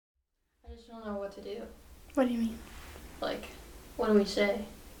I don't know what to do. What do you mean? Like, what do we say?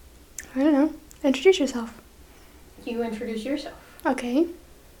 I don't know. Introduce yourself. You introduce yourself. Okay.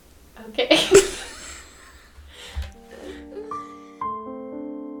 Okay.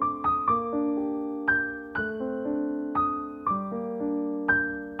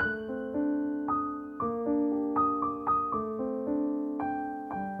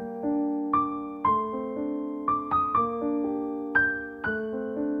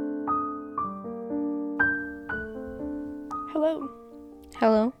 Hello.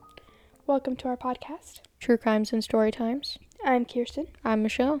 Hello. Welcome to our podcast. True Crimes and Story Times. I'm Kirsten. I'm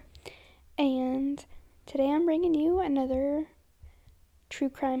Michelle. And today I'm bringing you another true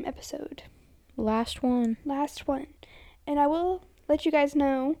crime episode. Last one. And I will let you guys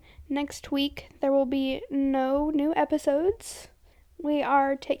know next week there will be no new episodes. We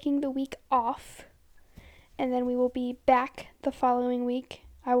are taking the week off. And then we will be back the following week.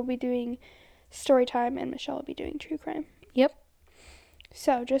 I will be doing story time and Michelle will be doing true crime. Yep.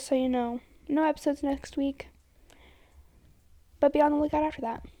 So, just so you know, no episodes next week. But be on the lookout after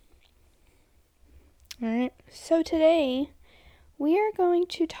that. Alright. So today, we are going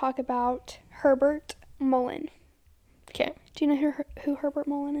to talk about Herbert Mullin. Okay. Do you know who Herbert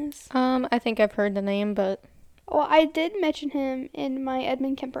Mullin is? I think I've heard the name, but... Well, I did mention him in my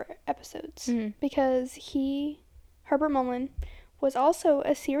Edmund Kemper episodes. Because Herbert Mullin, was also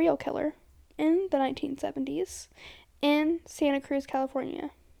a serial killer in the 1970s in Santa Cruz, California.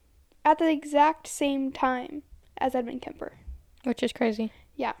 At the exact same time as Edmund Kemper. Which is crazy.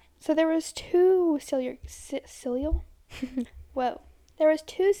 Yeah. So there was two There was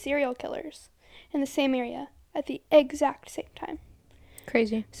two serial killers in the same area at the exact same time.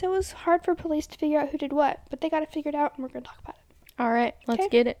 Crazy. So it was hard for police to figure out who did what, but they got it figured out and we're going to talk about it. Alright, let's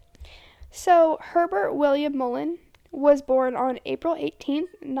get it. So Herbert William Mullin was born on April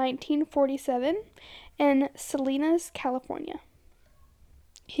 18th, 1947 in Salinas, California.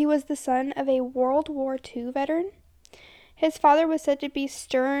 He was the son of a World War II veteran. His father was said to be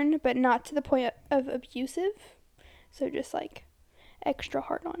stern, but not to the point of abusive. So just like extra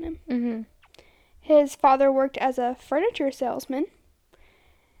hard on him. Mm-hmm. His father worked as a furniture salesman.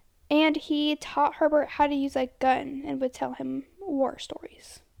 And he taught Herbert how to use a gun and would tell him war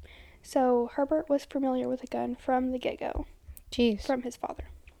stories. So Herbert was familiar with a gun from the get-go. Jeez. From his father.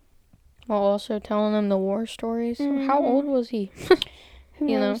 While also telling him the war stories. Mm-hmm. How old was he? Who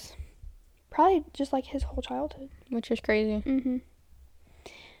knows? Probably just like his whole childhood. Which is crazy. Mm-hmm.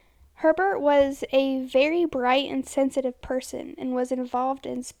 Herbert was a very bright and sensitive person and was involved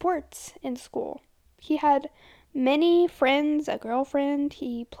in sports in school. He had many friends, a girlfriend.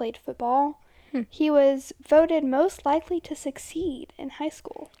 He played football. He was voted most likely to succeed in high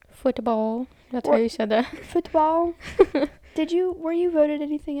school. Football. That's how you said that. Football. Were you voted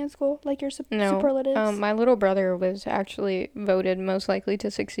anything in school? Like your superlatives? No. My little brother was actually voted most likely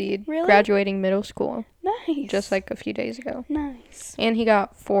to succeed. Really? Graduating middle school. Nice. Just like a few days ago. Nice. And he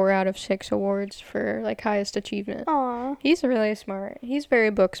got 4 out of 6 awards for like highest achievement. Aw. He's really smart. He's very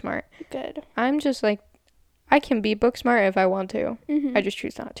book smart. Good. I'm just like, I can be book smart if I want to. Mm-hmm. I just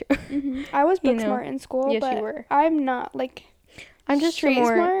choose not to. Mm-hmm. I was book smart in school, yes, but you were. I'm not like I'm just street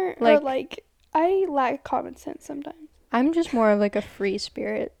more smart like, or like I lack common sense sometimes. I'm just more of like a free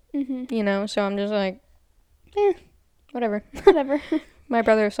spirit, Mm-hmm. So I'm just like, whatever. Whatever. My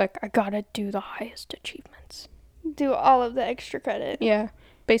brother's like, I gotta do the highest achievements. Do all of the extra credit. Yeah,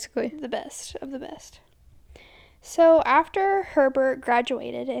 basically. The best of the best. So after Herbert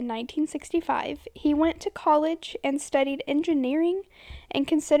graduated in 1965, he went to college and studied engineering and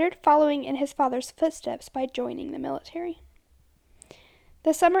considered following in his father's footsteps by joining the military.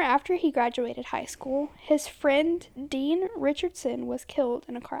 The summer after he graduated high school, his friend Dean Richardson was killed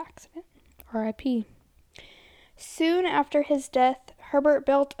in a car accident. R.I.P. Soon after his death, Herbert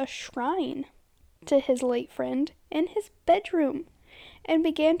built a shrine to his late friend in his bedroom and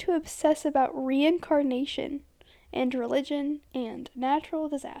began to obsess about reincarnation and religion and natural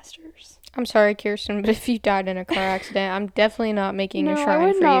disasters. I'm sorry, Kirsten, but if you died in a car accident, I'm definitely not making a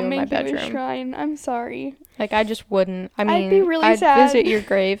shrine for you in my bedroom. I would not make you a shrine. I'm sorry. Like, I just wouldn't. I mean, I'd be really I'd sad. visit your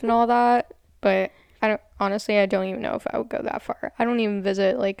grave and all that, but I don't even know if I would go that far. I don't even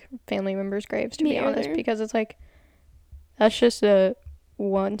visit, like, family members' graves, to be honest, because it's like, that's just what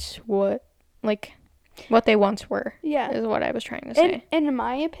they once were. Yeah. Is what I was trying to say. In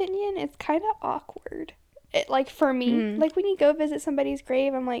my opinion, it's kind of awkward. Like, for me, like, when you go visit somebody's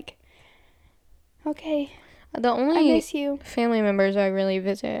grave, I'm like, okay, the I only miss you. family members I really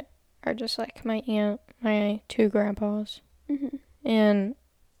visit are just, like, my aunt, my 2 grandpas, and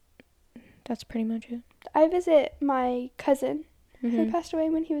that's pretty much it. I visit my cousin, who passed away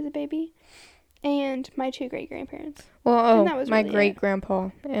when he was a baby, and my 2 great-grandparents. Well, that was my really great-grandpa,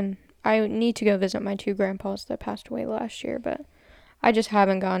 and I need to go visit my 2 grandpas that passed away last year, but I just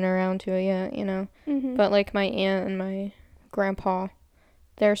haven't gotten around to it yet, you know. But, like, my aunt and my grandpa,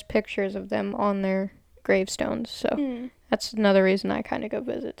 there's pictures of them on their gravestones, so that's another reason I kind of go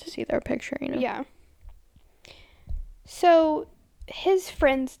visit, to see their picture, you know. Yeah. So, his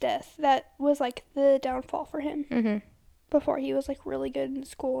friend's death, that was, like, the downfall for him. Before he was, like, really good in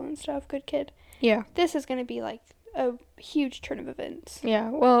school and stuff, good kid. Yeah. This is going to be, like, a huge turn of events. Yeah,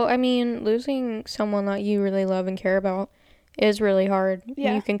 well, I mean, losing someone that you really love and care about is really hard.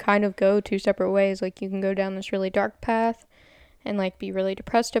 Yeah. You can kind of go 2 separate ways. Like, you can go down this really dark path and, like, be really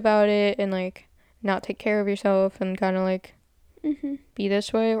depressed about it and, like, not take care of yourself and kind of, like, be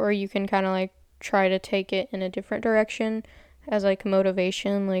this way. Or you can kind of, like, try to take it in a different direction as, like,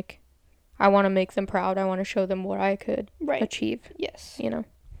 motivation. Like, I want to make them proud. I want to show them what I could achieve. Yes. You know?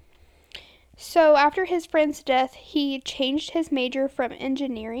 So, after his friend's death, he changed his major from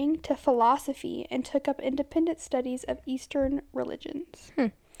engineering to philosophy and took up independent studies of Eastern religions.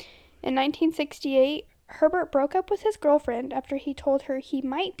 In 1968, Herbert broke up with his girlfriend after he told her he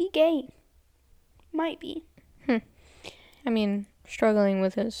might be gay. Might be. I mean, struggling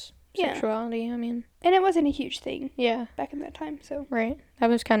with his sexuality, I mean. And it wasn't a huge thing. Yeah. Back in that time, so. Right. That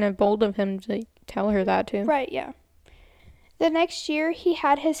was kind of bold of him to tell her that, too. Right, yeah. The next year, he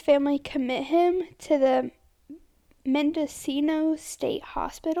had his family commit him to the Mendocino State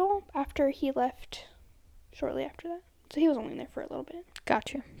Hospital after he left shortly after that. So he was only there for a little bit.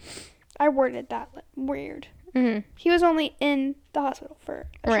 Gotcha. I worded that weird. He was only in the hospital for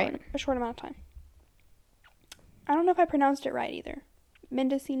a short amount of time. I don't know if I pronounced it right either.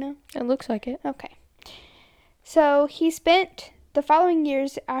 Mendocino? It looks like it. Okay. So he spent the following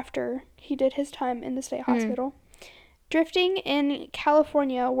years after he did his time in the state hospital drifting in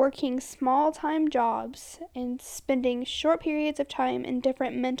California, working small-time jobs and spending short periods of time in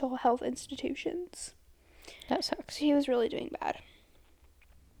different mental health institutions. That sucks. He was really doing bad.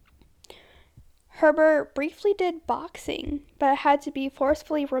 Herbert briefly did boxing, but had to be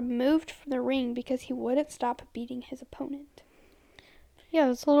forcefully removed from the ring because he wouldn't stop beating his opponent. Yeah,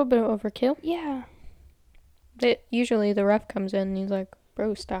 that's a little bit of overkill. Yeah. Usually the ref comes in and he's like,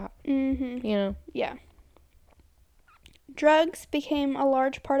 bro, stop. You know? Yeah. Drugs became a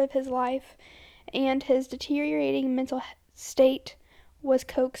large part of his life, and his deteriorating mental state was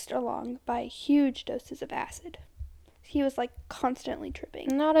coaxed along by huge doses of acid. He was, like, constantly tripping.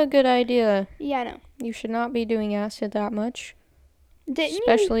 Not a good idea. Yeah, I know. You should not be doing acid that much. Didn't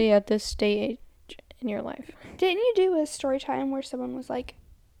especially you, at this stage in your life. Didn't you do a story time where someone was, like,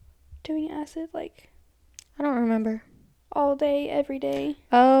 doing acid, like... I don't remember. All day, every day?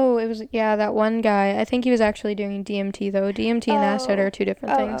 Oh, it was, yeah, that one guy. I think he was actually doing DMT, though. DMT and acid are 2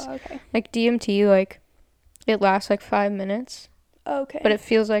 different things. Oh, okay. Like, DMT, like, it lasts, like, 5 minutes. Okay. But it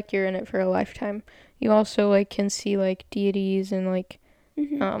feels like you're in it for a lifetime. You also, like, can see, like, deities and, like,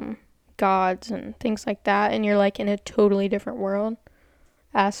 gods and things like that. And you're, like, in a totally different world.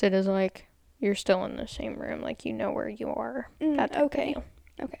 Acid is, like, you're still in the same room. Like, you know where you are. That type of deal.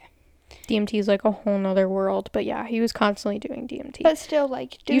 Okay. DMT is, like, a whole nother world. But, yeah, he was constantly doing DMT. But still,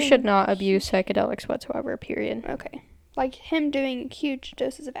 like, you should not abuse psychedelics whatsoever, period. Okay. Like, him doing huge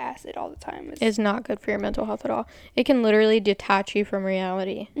doses of acid all the time is not good for your mental health at all. It can literally detach you from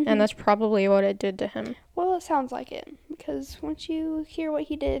reality. And that's probably what it did to him. Well, it sounds like it. Because once you hear what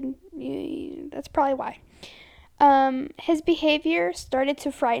he did, that's probably why. His behavior started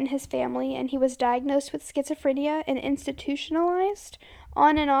to frighten his family, and he was diagnosed with schizophrenia and institutionalized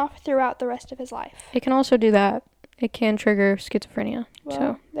on and off throughout the rest of his life. It can also do that. It can trigger schizophrenia.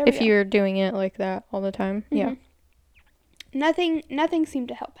 Well, so if you're doing it like that all the time, yeah. Nothing seemed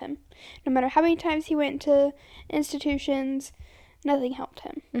to help him. No matter how many times he went to institutions, nothing helped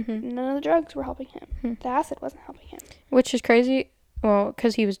him. None of the drugs were helping him. The acid wasn't helping him. Which is crazy, well,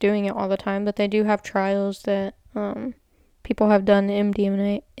 because he was doing it all the time, but they do have trials that people have done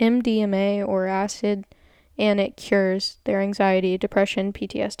MDMA or acid, and it cures their anxiety, depression,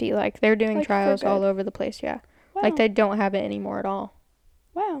 PTSD. Like, they're doing trials all over the place, yeah. Wow. Like, they don't have it anymore at all.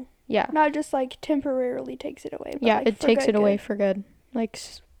 Wow. Yeah. Not just, like, temporarily takes it away. But yeah, like, it takes it away for good. Like,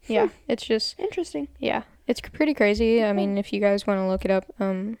 yeah, it's just... Interesting. Yeah, it's pretty crazy. I mean, if you guys want to look it up,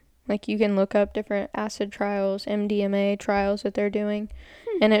 like, you can look up different acid trials, MDMA trials that they're doing,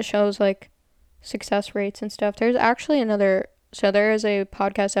 and it shows, like, success rates and stuff. There's actually there is a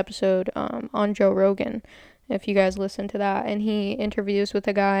podcast episode on Joe Rogan, if you guys listen to that, and he interviews with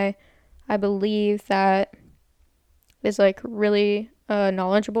a guy, I believe, that is, like, really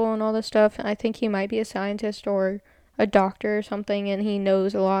knowledgeable and all this stuff. I think he might be a scientist or a doctor or something, and he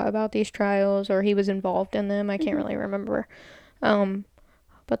knows a lot about these trials, or he was involved in them. I can't really remember.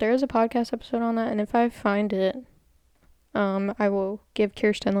 But there is a podcast episode on that, and if I find it, I will give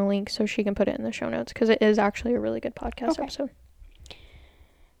Kirsten the link so she can put it in the show notes, because it is actually a really good podcast episode.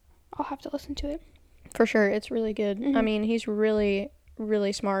 I'll have to listen to it. For sure, it's really good. I mean, he's really,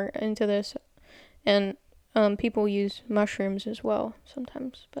 really smart into this, and people use mushrooms as well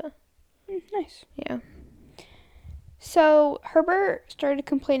sometimes, but nice. Yeah. So Herbert started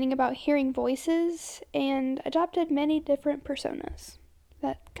complaining about hearing voices and adopted many different personas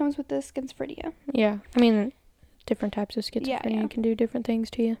that comes with the schizophrenia. Yeah, I mean, different types of schizophrenia can do different things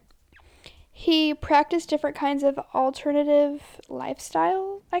to you. He practiced different kinds of alternative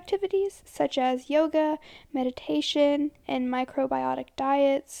lifestyle activities, such as yoga, meditation, and microbiotic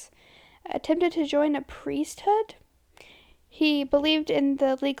diets. Attempted to join a priesthood. He believed in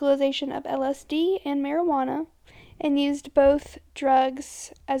the legalization of LSD and marijuana, and used both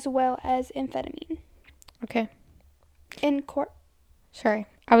drugs as well as amphetamine. Okay. In court. Sorry.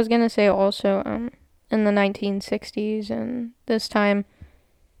 I was going to say also, in the 1960s and this time,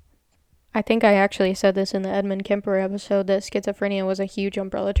 I think I actually said this in the Edmund Kemper episode, that schizophrenia was a huge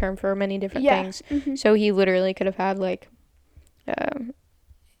umbrella term for many different things. So he literally could have had, like,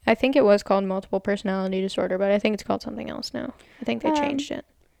 I think it was called multiple personality disorder, but I think it's called something else now. I think they changed it.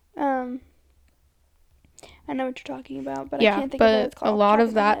 I know what you're talking about, but I can't think of what it's called. A lot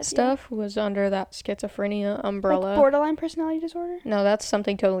of that stuff was under that schizophrenia umbrella. Like borderline personality disorder? No, that's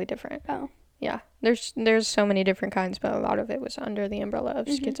something totally different. Oh. Yeah, there's so many different kinds, but a lot of it was under the umbrella of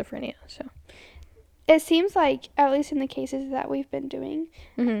schizophrenia. So it seems like, at least in the cases that we've been doing,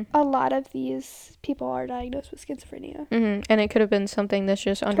 a lot of these people are diagnosed with schizophrenia. And it could have been something that's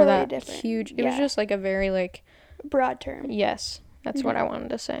just under totally that different. Huge. It was just like a very like broad term. Yes, that's what I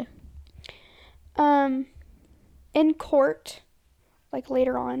wanted to say. In court, like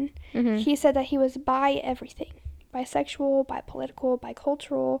later on, he said that he was bi everything. Bisexual, bipolitical,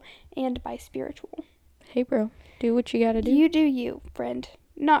 bicultural, and bispiritual. Hey, bro. Do what you gotta do. You do you, friend.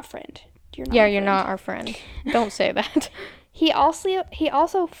 Not friend. You're not our friend. Don't say that. He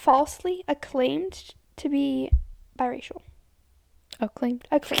also falsely acclaimed to be biracial. Acclaimed.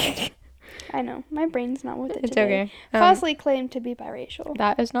 I know. My brain's not with it It's today. okay. Falsely claimed to be biracial.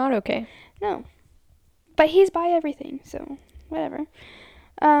 That is not okay. No. But he's bi everything, so whatever.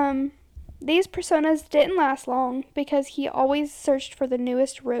 These personas didn't last long because he always searched for the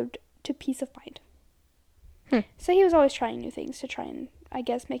newest road to peace of mind. So he was always trying new things to try and, I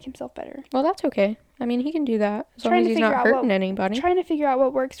guess, make himself better. Well, that's okay. I mean, he can do that as long as he's not hurting anybody. Trying to figure out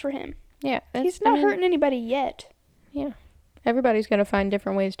what works for him. Yeah. He's not hurting anybody yet. Yeah. Everybody's going to find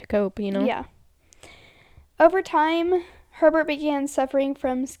different ways to cope, you know? Yeah. Over time, Herbert began suffering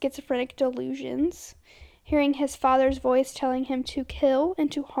from schizophrenic delusions, hearing his father's voice telling him to kill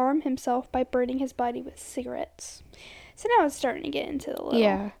and to harm himself by burning his body with cigarettes. So now it's starting to get into the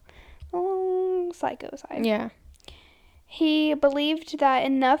little psycho side. Yeah. He believed that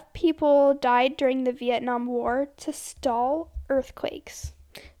enough people died during the Vietnam War to stall earthquakes.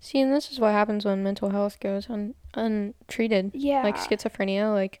 See, and this is what happens when mental health goes untreated. Yeah. Like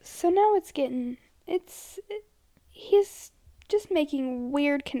schizophrenia, like... So now he's just making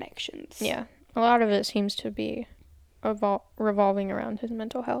weird connections. Yeah. A lot of it seems to be revolving around his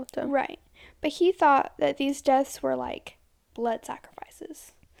mental health, though. Right. But he thought that these deaths were like blood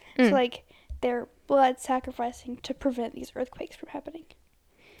sacrifices. So, like, they're blood sacrificing to prevent these earthquakes from happening.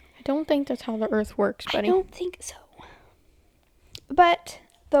 I don't think that's how the earth works, buddy. I don't think so. But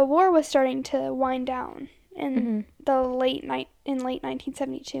the war was starting to wind down in late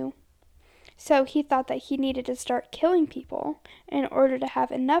 1972. So he thought that he needed to start killing people in order to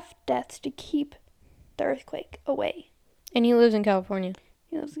have enough deaths to keep the earthquake away. And he lives in California.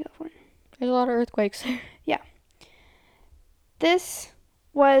 There's a lot of earthquakes there. Yeah. This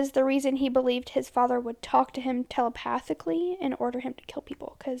was the reason he believed his father would talk to him telepathically and order him to kill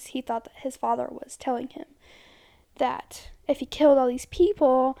people, because he thought that his father was telling him that if he killed all these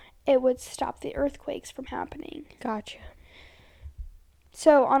people, it would stop the earthquakes from happening. Gotcha.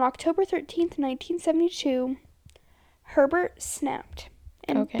 So on October 13th, 1972, Herbert snapped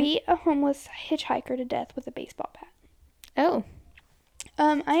and beat a homeless hitchhiker to death with a baseball bat. Oh.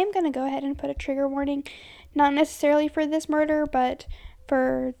 I am going to go ahead and put a trigger warning, not necessarily for this murder, but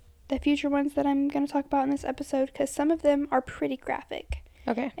for the future ones that I'm going to talk about in this episode, because some of them are pretty graphic.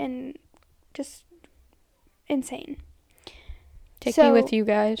 Okay. And just insane. Take me with you,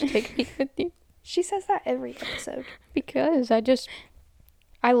 guys. Take me with you. She says that every episode. Because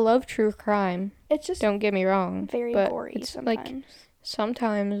I love true crime. It's just don't get me wrong. Very but gory it's sometimes. Like,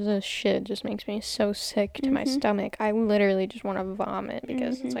 Sometimes this shit just makes me so sick to my stomach. I literally just want to vomit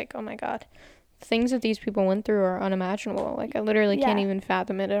because it's like, oh my God. Things that these people went through are unimaginable. Like, I literally can't even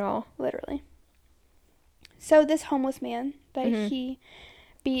fathom it at all. Literally. So this homeless man that he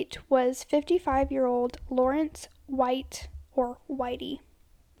beat was 55-year-old Lawrence White, or Whitey.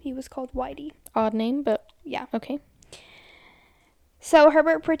 He was called Whitey. Odd name, but yeah. Okay. So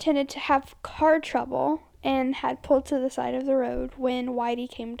Herbert pretended to have car trouble and had pulled to the side of the road when Whitey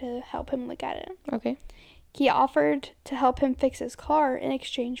came to help him look at it. Okay. He offered to help him fix his car in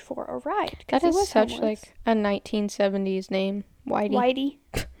exchange for a ride. That is such like a 1970s name, Whitey.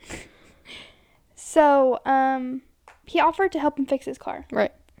 So, he offered to help him fix his car.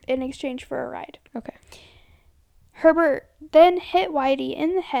 Right. In exchange for a ride. Okay. Herbert then hit Whitey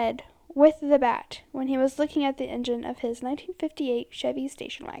in the head with the bat when he was looking at the engine of his 1958 Chevy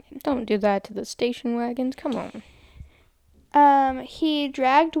station wagon. Don't do that to the station wagons. Come on. He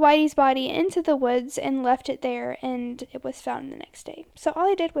dragged Whitey's body into the woods and left it there, and it was found the next day. So all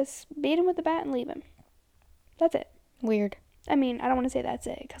he did was beat him with the bat and leave him. That's it. Weird. I mean, I don't want to say that's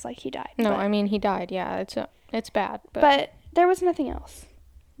it, because, like, he died. No, I mean, he died. Yeah, it's bad. But there was nothing else.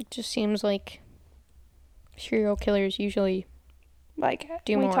 It just seems like serial killers usually like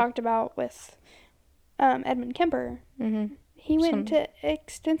do we more. Talked about with Edmund Kemper. He went into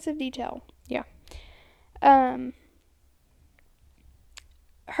extensive detail. Yeah.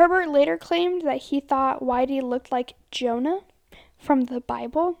 Herbert later claimed that he thought Whitey looked like Jonah from the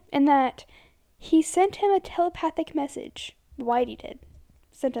Bible, and that he sent him a telepathic message. Whitey did.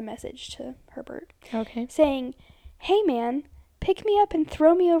 Sent a message to Herbert. Okay. Saying, "Hey man, pick me up and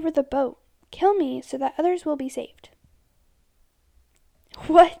throw me over the boat. Kill me so that others will be saved."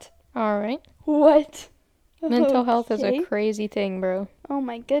 What? All right. What? Mental health is a crazy thing, bro. Oh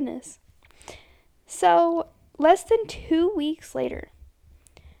my goodness. So, less than 2 weeks later,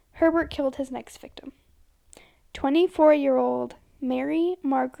 Herbert killed his next victim. 24-year-old Mary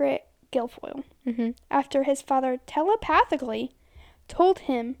Margaret Guilfoyle. After his father telepathically told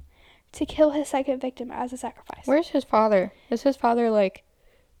him to kill his second victim as a sacrifice. Where's his father? Is his father, like,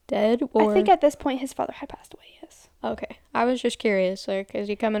 dead? Or? I think at this point his father had passed away, yes. Okay. I was just curious. Like, is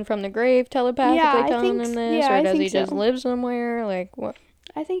he coming from the grave telepathically telling him this? Or does he just live somewhere? Like, what?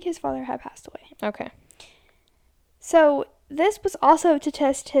 I think his father had passed away. Okay. So, this was also to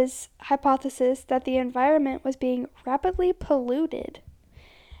test his hypothesis that the environment was being rapidly polluted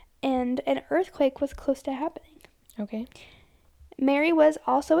and an earthquake was close to happening. Okay. Mary was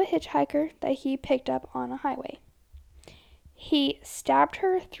also a hitchhiker that he picked up on a highway. He stabbed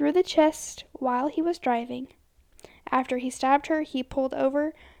her through the chest while he was driving. After he stabbed her, he pulled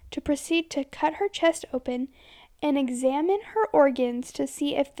over to proceed to cut her chest open and examine her organs to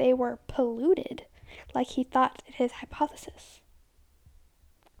see if they were polluted, like he thought in his hypothesis.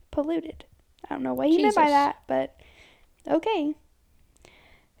 Polluted. I don't know what he meant by that, but okay.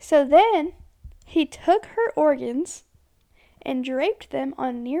 So then, he took her organs and draped them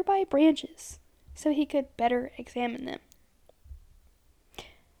on nearby branches so he could better examine them.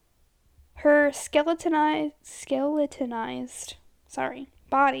 Her skeletonized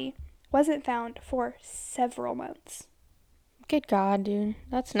body wasn't found for several months. Good God, dude.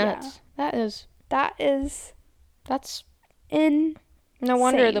 That's nuts. Yeah. That's insane. No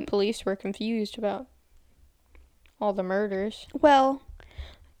wonder the police were confused about all the murders. Well,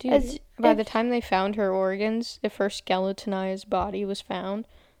 dude, by the time they found her organs, if her skeletonized body was found,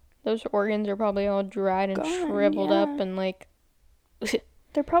 those organs are probably all dried and shriveled up and like...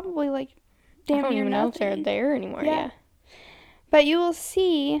 They're probably like damn near I don't even know if they're there anymore. Yeah. But you will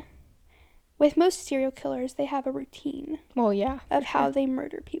see, with most serial killers, they have a routine. Well, yeah. Of how they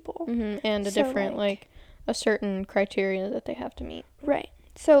murder people. And a different, like, a certain criteria that they have to meet. Right.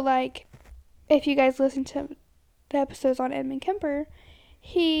 So, like, if you guys listen to the episodes on Edmund Kemper,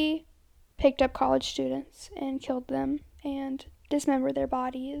 he picked up college students and killed them and dismembered their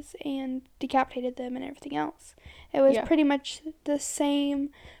bodies and decapitated them and everything else. It was pretty much the same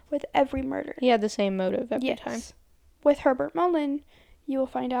with every murder. He had the same motive every time. With Herbert Mullin, you will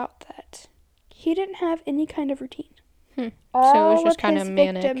find out that he didn't have any kind of routine. All so it was just kind of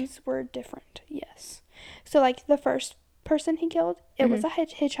manic. Victims were different. Yes. So, like, the first person he killed, it was a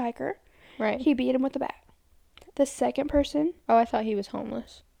hitchhiker. Right. He beat him with a bat. The second person... Oh, I thought he was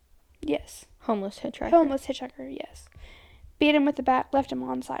homeless. Yes. Homeless hitchhiker. Homeless hitchhiker, yes. Beat him with the bat, left him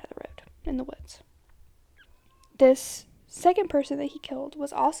on the side of the road in the woods. This second person that he killed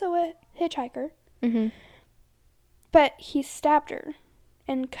was also a hitchhiker. But he stabbed her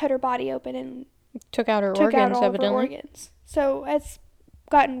and cut her body open and took out her organs, evidently. Her organs. So it's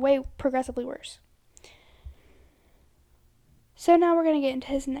gotten way progressively worse. So now we're going to get into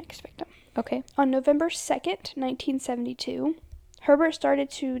his next victim. Okay. On November 2nd, 1972, Herbert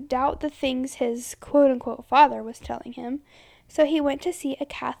started to doubt the things his quote-unquote father was telling him, so he went to see a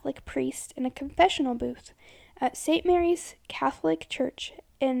Catholic priest in a confessional booth at St. Mary's Catholic Church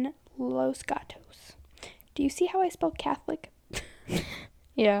in Los Gatos. Do you see how I spelled Catholic?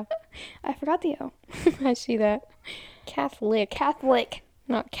 Yeah. I forgot the O. I see that. Catholic.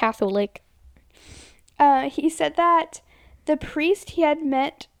 Not Catholic. He said that the priest he had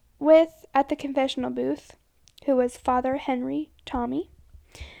met with at the confessional booth, who was Father Henry Tommy,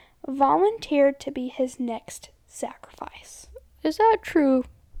 volunteered to be his next sacrifice. Is that true?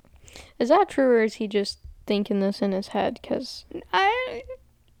 Or is he just thinking this in his head? Because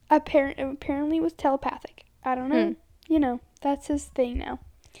apparently was telepathic. I don't know. You know, that's his thing now.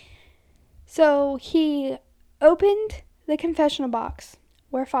 So he opened the confessional box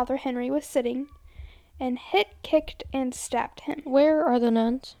where Father Henry was sitting and hit, kicked, and stabbed him. Where are the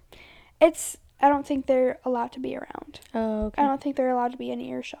nuns? I don't think they're allowed to be around. Oh, okay. I don't think they're allowed to be in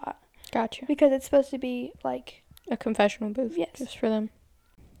earshot. Gotcha. Because it's supposed to be like a confessional booth. Yes. Just for them.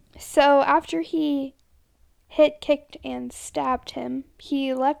 So after he hit, kicked, and stabbed him,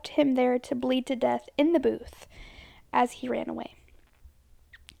 he left him there to bleed to death in the booth as he ran away.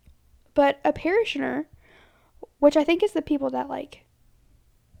 But a parishioner, which I think is the people that like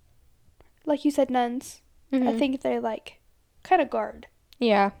you said, nuns, I think they kind of guard.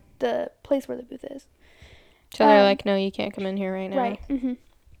 Yeah. The place where the booth is. So they're like, no, you can't come in here right now.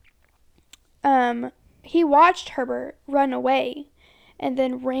 Right. He watched Herbert run away and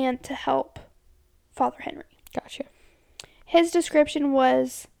then ran to help Father Henry. Gotcha. His description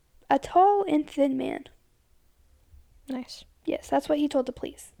was a tall and thin man. Nice. Yes, that's what he told the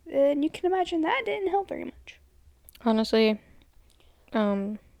police. And you can imagine that didn't help very much. Honestly,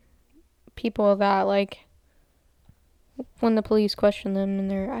 people that, when the police question them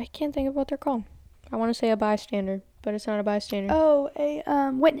and I can't think of what they're called. I want to say a bystander, but it's not a bystander. Oh,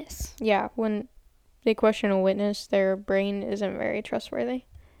 a witness. Yeah, when they question a witness, their brain isn't very trustworthy.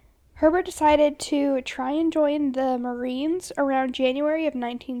 Herbert decided to try and join the Marines around January of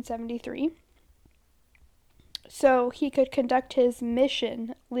 1973 so he could conduct his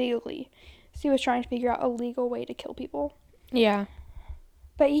mission legally. So he was trying to figure out a legal way to kill people. Yeah.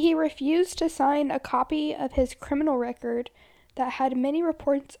 But he refused to sign a copy of his criminal record that had many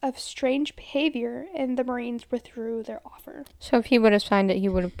reports of strange behavior, and the Marines withdrew their offer. So if he would have signed it, he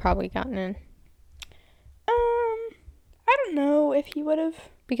would have probably gotten in. I don't know if he would have.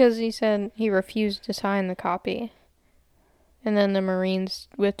 Because he said he refused to sign the copy. And then the Marines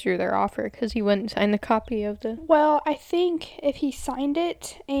withdrew their offer because he wouldn't sign the copy of the... Well, I think if he signed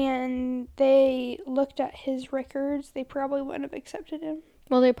it and they looked at his records, they probably wouldn't have accepted him.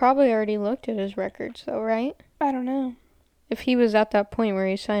 Well, they probably already looked at his records, though, right? I don't know. If he was at that point where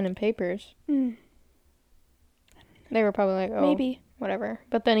he's signing papers, they were probably like, oh, maybe. Whatever.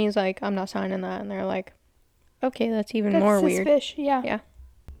 But then he's like, I'm not signing that. And they're like, okay, that's even more weird. Suspicious, yeah. Yeah.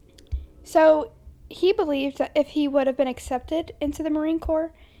 So he believed that if he would have been accepted into the Marine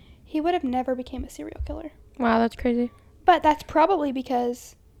Corps, he would have never become a serial killer. Wow, that's crazy. But that's probably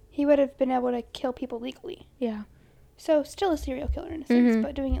because he would have been able to kill people legally. Yeah. So still a serial killer in a sense,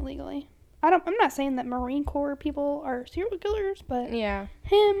 but doing it legally. I'm not saying that Marine Corps people are serial killers, but yeah,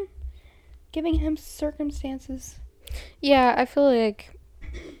 giving him circumstances. Yeah, I feel like,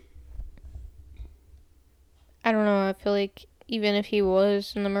 I don't know, I feel like even if he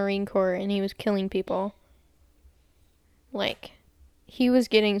was in the Marine Corps and he was killing people, he was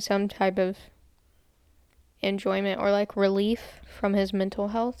getting some type of enjoyment or relief from his mental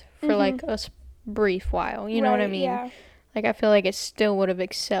health for a brief while, you know what I mean? Yeah. I feel like it still would have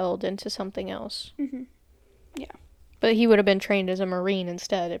excelled into something else. Yeah. But he would have been trained as a Marine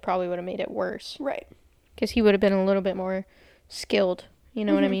instead. It probably would have made it worse. Right. Because he would have been a little bit more skilled, you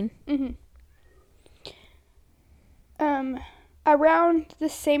know what I mean? Around the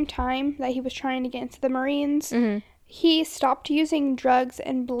same time that he was trying to get into the Marines, he stopped using drugs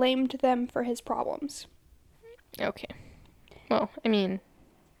and blamed them for his problems. Okay. Well, I mean,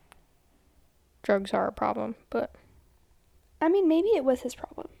 drugs are a problem, but... I mean, maybe it was his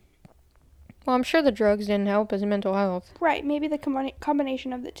problem. Well, I'm sure the drugs didn't help his mental health. Right, maybe the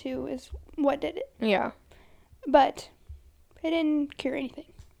combination of the two is what did it. Yeah. But it didn't cure anything.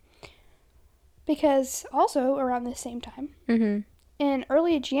 Because also around the same time, in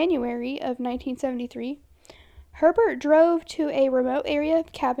early January of 1973, Herbert drove to a remote area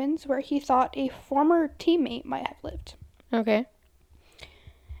of cabins where he thought a former teammate might have lived. Okay.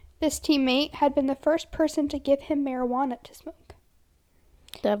 This teammate had been the first person to give him marijuana to smoke.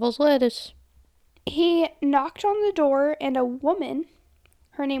 Devil's lettuce. He knocked on the door, and a woman,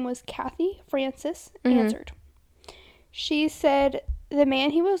 her name was Kathy Francis, answered. She said the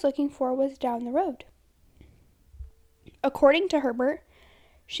man he was looking for was down the road. According to Herbert,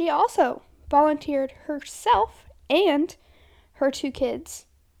 she also volunteered herself and her 2 kids,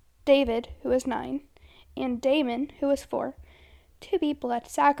 David, who was 9, and Damon, who was 4, to be blood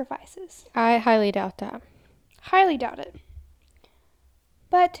sacrifices. I highly doubt that. Highly doubt it.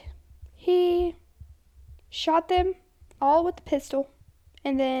 But he shot them all with the pistol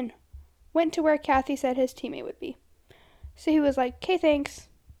and then went to where Kathy said his teammate would be. So he was like, okay, thanks,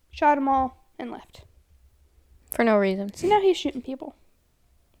 shot them all, and left. For no reason. So now he's shooting people.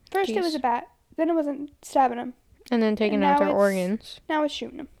 First it was a bat, then it wasn't stabbing them. And then taking out their organs. Now it's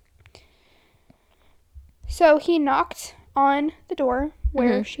shooting them. So he knocked on the door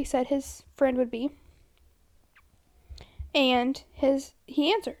where she said his friend would be. And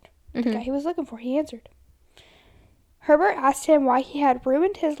he answered. The guy he was looking for, he answered. Herbert asked him why he had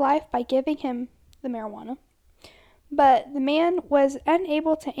ruined his life by giving him the marijuana. But the man was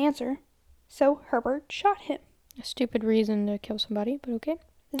unable to answer, so Herbert shot him. A stupid reason to kill somebody, but okay.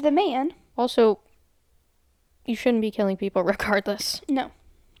 The man... Also, you shouldn't be killing people regardless. No,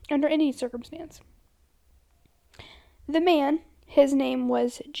 under any circumstance. The man, his name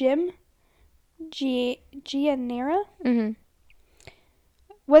was Jim Giannera,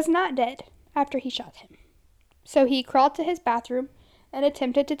 was not dead after he shot him. So he crawled to his bathroom and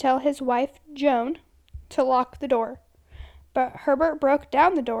attempted to tell his wife, Joan, to lock the door. But Herbert broke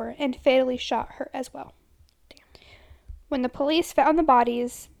down the door and fatally shot her as well. When the police found the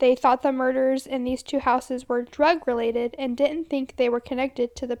bodies, they thought the murders in these 2 houses were drug-related and didn't think they were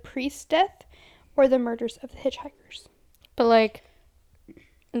connected to the priest's death or the murders of the hitchhikers. But, like,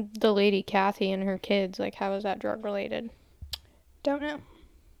 the lady Kathy and her kids, like, how is that drug-related? Don't know.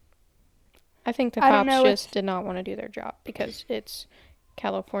 I think the cops just did not want to do their job because it's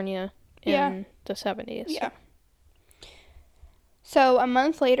California in the 70s. Yeah. So a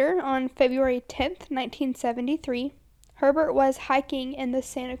month later, on February 10th, 1973, Herbert was hiking in the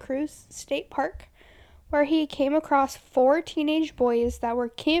Santa Cruz State Park where he came across 4 teenage boys that were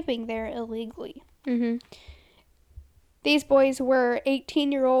camping there illegally. These boys were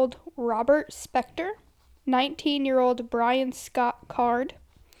 18-year-old Robert Spector, 19-year-old Brian Scott Card,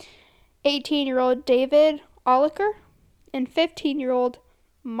 18-year-old David Oliker, and 15-year-old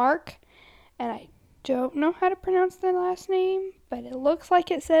Mark, and I don't know how to pronounce the last name, but it looks like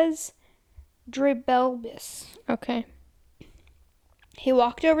it says Dribelbis. Okay. He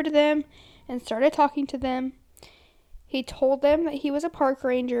walked over to them and started talking to them. He told them that he was a park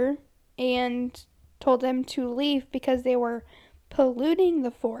ranger and told them to leave because they were polluting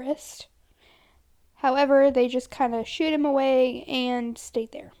the forest. However, they just kind of shooed him away and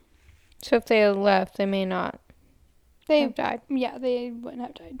stayed there. So if they had left, they may not have died. Yeah, they wouldn't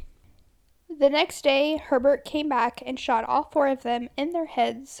have died. The next day, Herbert came back and shot all 4 of them in their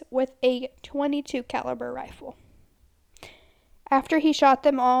heads with a .22 caliber rifle. After he shot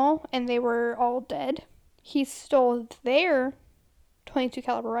them all and they were all dead, he stole their .22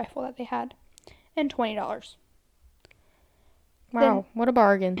 caliber rifle that they had and $20. Wow, then, what a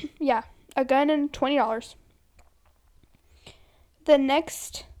bargain. Yeah, a gun and $20. The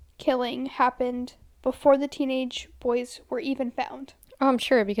next killing happened before the teenage boys were even found. Oh, I'm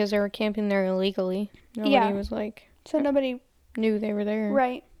sure, because they were camping there illegally. Nobody was like... So nobody... knew they were there.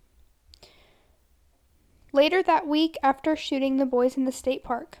 Right. Later that week, after shooting the boys in the state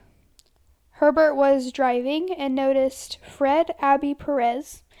park, Herbert was driving and noticed Fred Abbey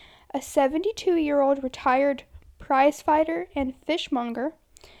Perez, a 72-year-old retired prize fighter and fishmonger,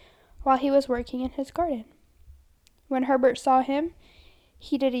 while he was working in his garden. When Herbert saw him,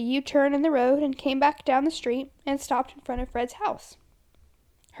 he did a U-turn in the road and came back down the street and stopped in front of Fred's house.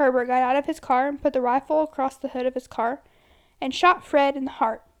 Herbert got out of his car and put the rifle across the hood of his car and shot Fred in the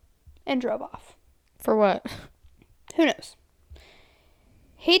heart and drove off. For what? Who knows?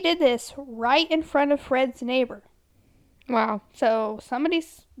 He did this right in front of Fred's neighbor. Wow. So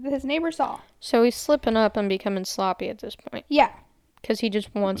his neighbor saw. So he's slipping up and becoming sloppy at this point. Yeah. Because he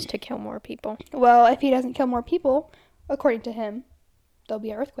just wants to kill more people. Well, if he doesn't kill more people, according to him, there'll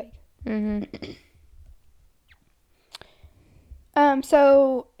be an earthquake.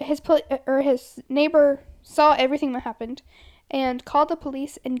 So his neighbor saw everything that happened and called the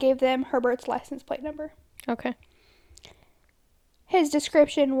police and gave them Herbert's license plate number. Okay. His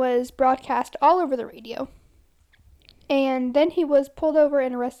description was broadcast all over the radio. And then he was pulled over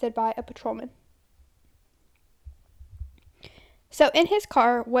and arrested by a patrolman. So in his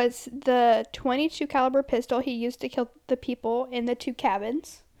car was the .22 caliber pistol he used to kill the people in the 2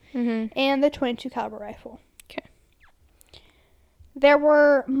 cabins. and the .22 caliber rifle. Okay. There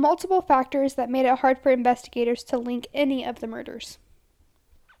were multiple factors that made it hard for investigators to link any of the murders.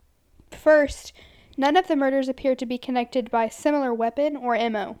 First, none of the murders appeared to be connected by similar weapon or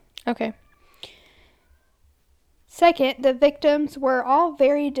MO. Okay. Second, the victims were all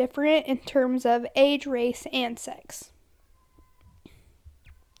very different in terms of age, race, and sex.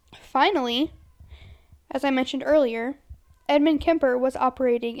 Finally, as I mentioned earlier, Edmund Kemper was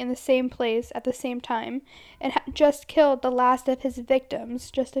operating in the same place at the same time and had just killed the last of his victims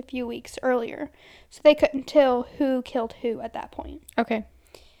just a few weeks earlier, so they couldn't tell who killed who at that point. Okay.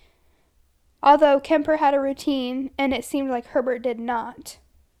 Although Kemper had a routine, and it seemed like Herbert did not,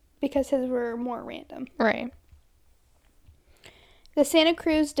 because his were more random. Right. The Santa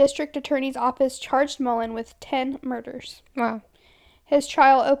Cruz District Attorney's Office charged Mullin with 10 murders. Wow. His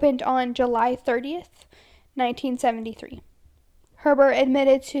trial opened on July 30th, 1973. Herbert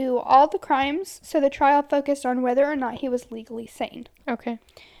admitted to all the crimes, so the trial focused on whether or not he was legally sane. Okay.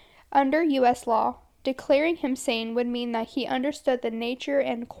 Under U.S. law, declaring him sane would mean that he understood the nature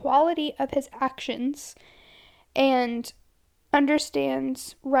and quality of his actions and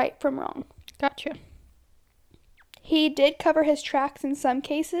understands right from wrong. Gotcha. He did cover his tracks in some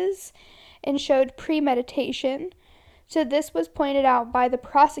cases and showed premeditation, so this was pointed out by the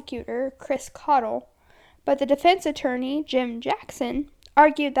prosecutor, Chris Cottle, but the defense attorney, Jim Jackson,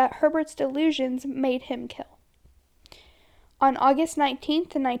 argued that Herbert's delusions made him kill. On August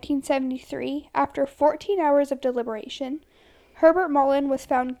 19th, 1973, after 14 hours of deliberation, Herbert Mullin was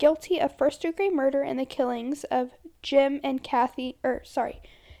found guilty of first-degree murder in the killings of Jim,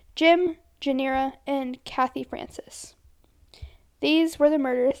 Janira, and Kathy Francis. These were the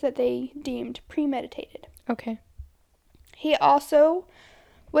murders that they deemed premeditated. Okay. He also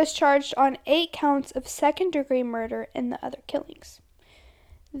was charged on 8 counts of second-degree murder in the other killings.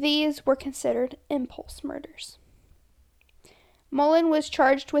 These were considered impulse murders. Mullin was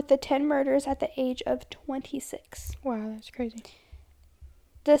charged with the 10 murders at the age of 26. Wow, that's crazy.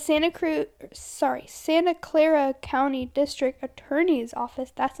 The Santa Clara County District Attorney's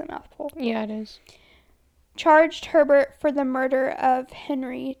Office, that's a mouthful, Yeah, it is. charged Herbert for the murder of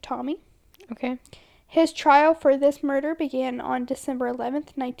Henry Tommy. Okay. His trial for this murder began on December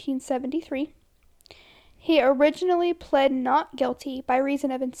 11th, 1973. He originally pled not guilty by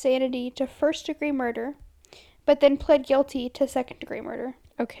reason of insanity to first-degree murder, but then pled guilty to second-degree murder.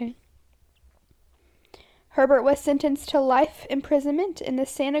 Okay. Herbert was sentenced to life imprisonment in the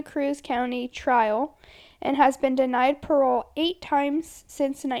Santa Cruz County trial and has been denied parole 8 times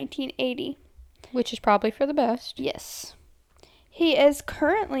since 1980. Which is probably for the best. Yes. He is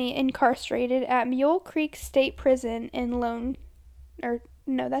currently incarcerated at Mule Creek State Prison in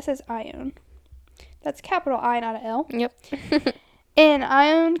that says Ione. That's capital I, not an L. Yep. In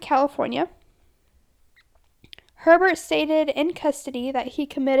Ione, California. Herbert stated in custody that he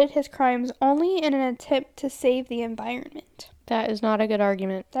committed his crimes only in an attempt to save the environment. That is not a good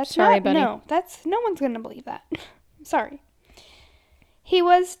argument. That's Sorry, not, buddy. No, no one's going to believe that. Sorry. He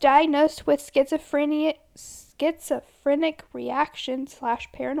was diagnosed with schizophrenic reaction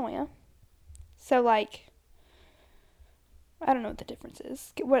 / paranoia. So, I don't know what the difference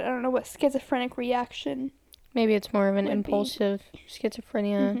is. I don't know what schizophrenic reaction. Maybe it's more of an impulsive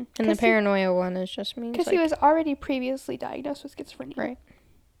schizophrenia. Mm-hmm. And the paranoia one is just means because he was already previously diagnosed with schizophrenia. Right.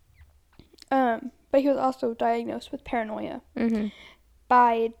 But he was also diagnosed with paranoia Mm-hmm.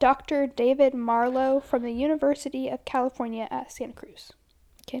 by Dr. David Marlowe from the University of California at Santa Cruz.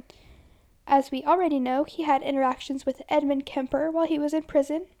 Okay. As we already know, he had interactions with Edmund Kemper while he was in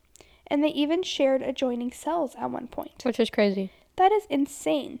prison, and they even shared adjoining cells at one point. Which is crazy. That is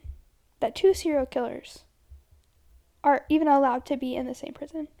insane that 2 serial killers are even allowed to be in the same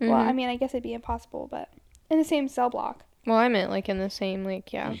prison. Mm-hmm. Well, I mean, I guess it'd be impossible, but in the same cell block. Well, I meant in the same, I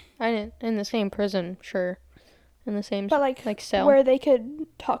didn't, in the same prison, sure. In the same, but cell. Where they could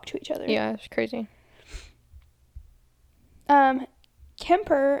talk to each other. Yeah, it's crazy.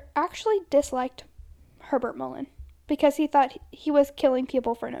 Kemper actually disliked Herbert Mullin because he thought he was killing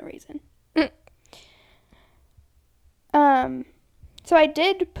people for no reason. So I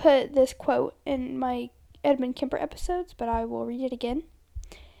did put this quote in my Edmund Kemper episodes, but I will read it again.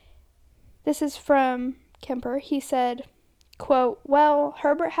 This is from Kemper. He said, quote, "Well,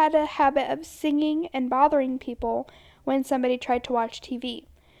 Herbert had a habit of singing and bothering people when somebody tried to watch TV.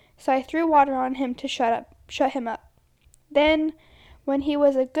 So I threw water on him to shut him up. Then, when he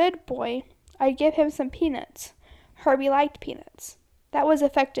was a good boy, I'd give him some peanuts. Herbie liked peanuts. That was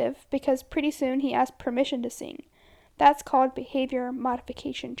effective because pretty soon he asked permission to sing. That's called behavior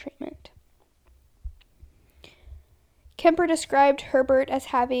modification treatment." Kemper described Herbert as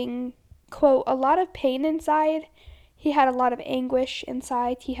having, quote, a lot of pain inside. He had a lot of anguish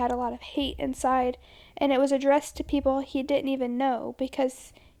inside. He had a lot of hate inside. And it was addressed to people he didn't even know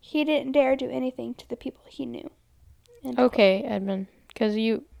because he didn't dare do anything to the people he knew. Okay, Edmund. Because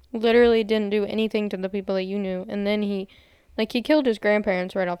you literally didn't do anything to the people that you knew. And then he killed his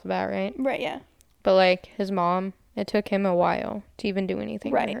grandparents right off the bat, right? Right, yeah. But, like, his mom, it took him a while to even do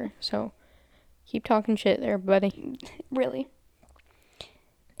anything to her. So, keep talking shit there, buddy. Really.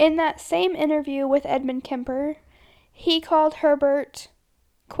 In that same interview with Edmund Kemper, he called Herbert,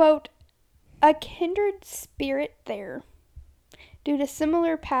 quote, a kindred spirit there, due to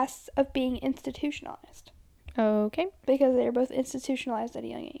similar pasts of being institutionalized. Okay. Because they were both institutionalized at a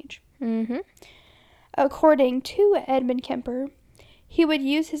young age. Mm-hmm. According to Edmund Kemper, he would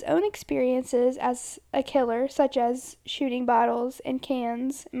use his own experiences as a killer, such as shooting bottles and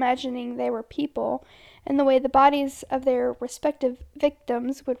cans, imagining they were people, and the way the bodies of their respective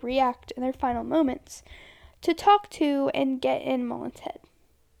victims would react in their final moments, to talk to and get in Mullin's head.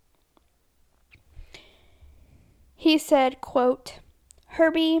 He said, quote,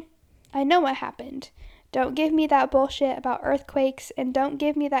 Herbie, I know what happened. Don't give me that bullshit about earthquakes, and don't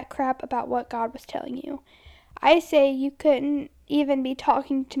give me that crap about what God was telling you. I say you couldn't even be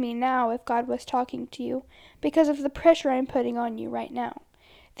talking to me now if God was talking to you, because of the pressure I'm putting on you right now.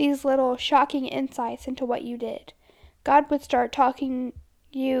 These little shocking insights into what you did. God would start talking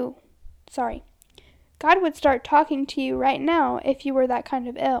to you right now if you were that kind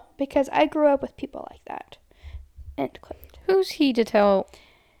of ill, because I grew up with people like that. End quote. Who's he to tell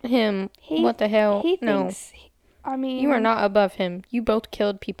him what the hell? He thinks, I mean... You are not above him. You both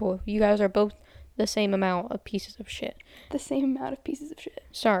killed people. You guys are both the same amount of pieces of shit. The same amount of pieces of shit.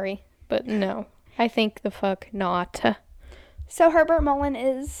 Sorry, but no. I think the fuck not. So Herbert Mullin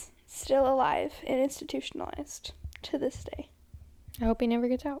is still alive and institutionalized to this day. I hope he never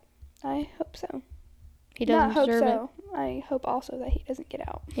gets out. I hope so. He doesn't deserve it. I hope also that he doesn't get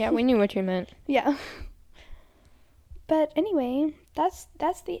out. Yeah, we knew what you meant. Yeah. But anyway, that's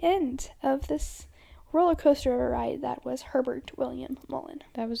the end of this roller coaster of a ride that was Herbert William Mullin.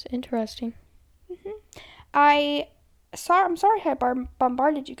 That was interesting. Mm-hmm. I'm sorry I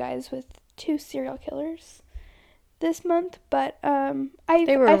bombarded you guys with 2 serial killers this month, but I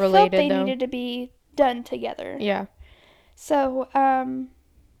felt they needed to be done together. Yeah. So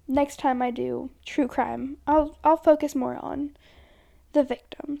next time I do true crime, I'll focus more on the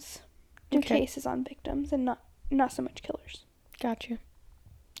victims, do cases on victims, and not so much killers. Gotcha.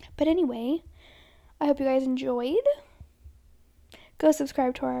 But anyway, I hope you guys enjoyed. Go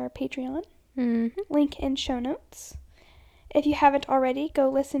subscribe to our Patreon. Mm-hmm. Link in show notes. If you haven't already, go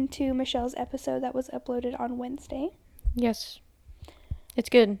listen to Michelle's episode that was uploaded on Wednesday. Yes. It's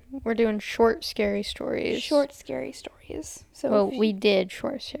good. We're doing short, scary stories. Short, scary stories. So we did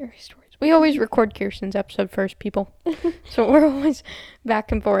short, scary stories. We always record Kirsten's episode first, people. So we're always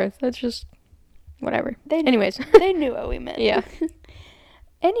back and forth. That's just whatever. Anyways. They knew what we meant. Yeah.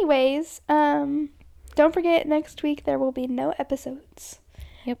 Anyways, don't forget next week there will be no episodes.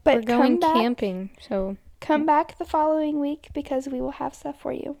 Yep, but we're going camping, so... Come back the following week because we will have stuff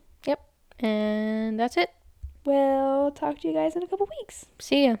for you. Yep, and that's it. We'll talk to you guys in a couple weeks.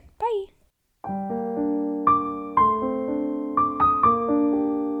 See ya. Bye.